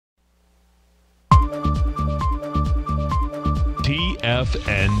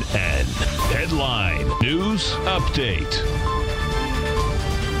TFNN. Headline News Update.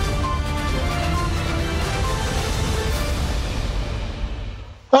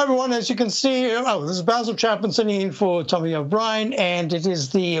 Hi everyone, as you can see, this is Basil Chapman sitting in for Tommy O'Brien, and it is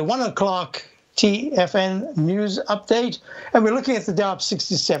the 1 o'clock TFN news update, and we're looking at the Dow up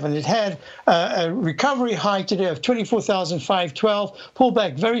 67. It had a recovery high today of 24,512, pulled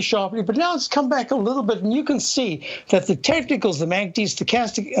back very sharply, but now it's come back a little bit, and you can see that the technicals, the MACD,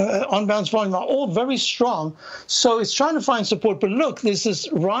 stochastic on-bounce volume are all very strong, so it's trying to find support. But look, there's this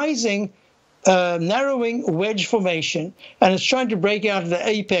rising narrowing wedge formation, and it's trying to break out of the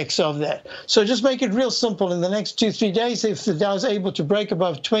apex of that. So just make it real simple. In the next 2-3 days, if the Dow is able to break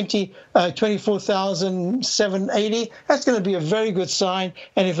above 24,780, that's going to be a very good sign.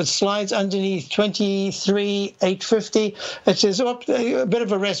 And if it slides underneath 23,850, it says a bit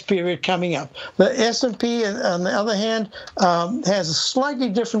of a rest period coming up. The S&P, on the other hand, has a slightly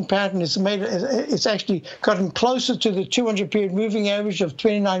different pattern. It's actually gotten closer to the 200-period moving average of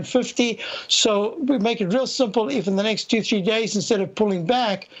 2950. So we make it real simple. If in the next 2-3 days, instead of pulling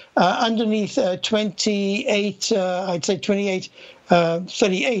back underneath 28, I'd say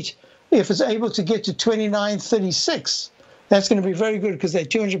 28.38, if it's able to get to 29.36, that's going to be very good, because that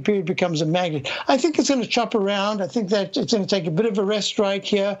 200 period becomes a magnet. I think it's going to chop around. I think that it's going to take a bit of a rest right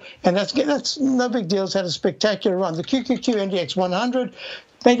here, and that's no big deal. It's had a spectacular run. The QQQ NDX 100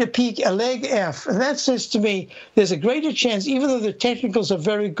 made a peak, a leg F, and that says to me there's a greater chance, even though the technicals are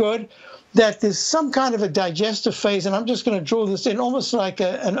very good, that there's some kind of a digestive phase, and I'm just going to draw this in almost like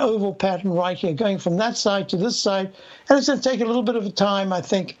an oval pattern right here, going from that side to this side, and it's going to take a little bit of time, I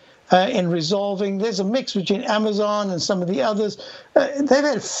think, in resolving. There's a mix between Amazon and some of the others. They've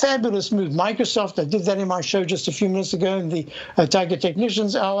had a fabulous move. Microsoft, I did that in my show just a few minutes ago in the Tiger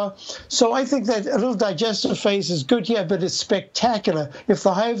Technicians Hour. So I think that a little digestive phase is good here, but it's spectacular. If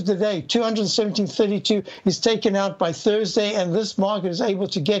the high of the day, 217.32, is taken out by Thursday, and this market is able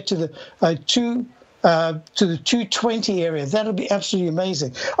to get to the 220 area, that'll be absolutely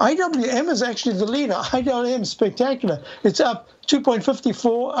amazing. IWM is actually the leader. IWM is spectacular. It's up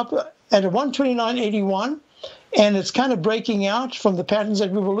 2.54, up at a 129.81. And it's kind of breaking out from the patterns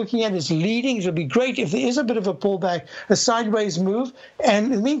that we were looking at. It's leading. It'll be great if there is a bit of a pullback, a sideways move. And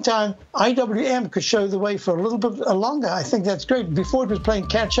in the meantime, IWM could show the way for a little bit longer. I think that's great. Before it was playing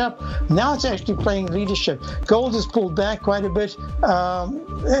catch up. Now it's actually playing leadership. Gold has pulled back quite a bit.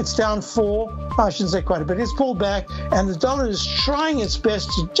 It's down 4. I shouldn't say quite a bit. It's pulled back. And the dollar is trying its best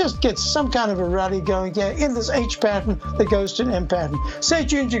to just get some kind of a rally going here in this H pattern that goes to an M pattern. Stay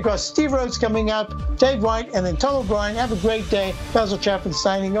tuned. You've got Steve Rhodes coming up, Dave White, and then Tom O'Brien. Have a great day. Basil Chapman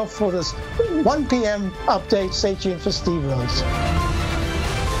signing off for this 1 p.m. update. Stay tuned for Steve Rhodes.